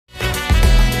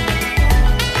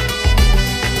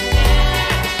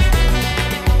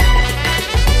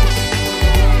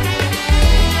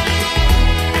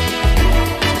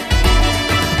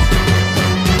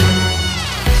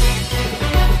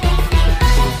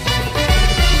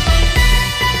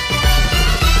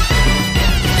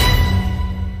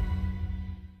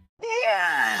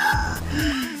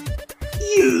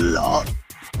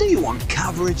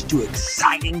to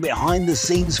exciting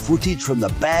behind-the-scenes footage from the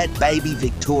Bad Baby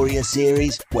Victoria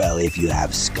series? Well, if you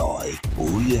have Sky,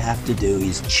 all you have to do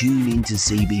is tune into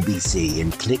CBBC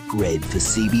and click red for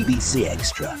CBBC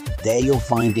Extra. There you'll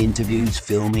find interviews,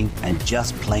 filming, and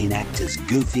just plain actors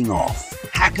goofing off.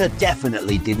 Hacker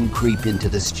definitely didn't creep into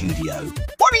the studio.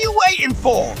 What are you waiting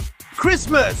for?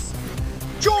 Christmas!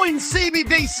 Join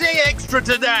CBBC Extra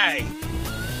today!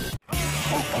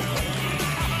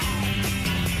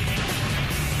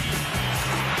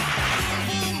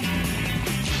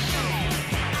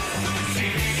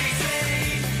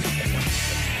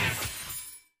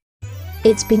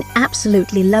 It's been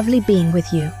absolutely lovely being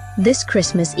with you this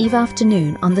Christmas Eve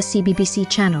afternoon on the CBBC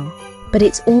channel. But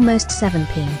it's almost 7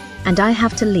 p.m. and I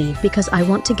have to leave because I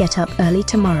want to get up early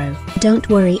tomorrow. Don't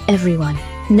worry everyone,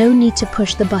 no need to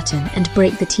push the button and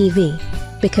break the TV,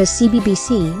 because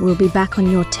CBBC will be back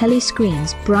on your telly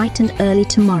screens bright and early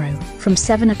tomorrow from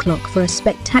 7 o'clock for a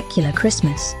spectacular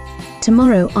Christmas.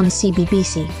 Tomorrow on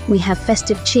CBBC, we have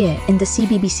festive cheer in the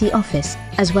CBBC office,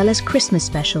 as well as Christmas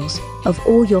specials of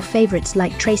all your favorites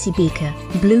like Tracy Beaker,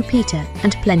 Blue Peter,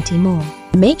 and plenty more.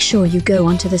 Make sure you go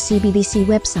onto the CBBC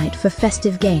website for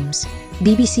festive games,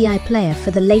 BBC iPlayer for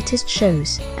the latest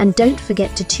shows, and don't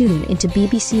forget to tune into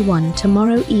BBC One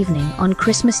tomorrow evening on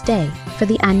Christmas Day for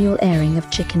the annual airing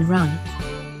of Chicken Run.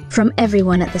 From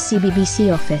everyone at the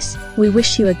CBBC office, we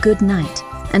wish you a good night,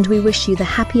 and we wish you the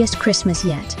happiest Christmas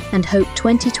yet, and hope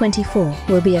 2024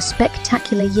 will be a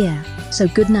spectacular year. So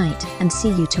good night and see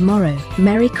you tomorrow.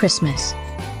 Merry Christmas.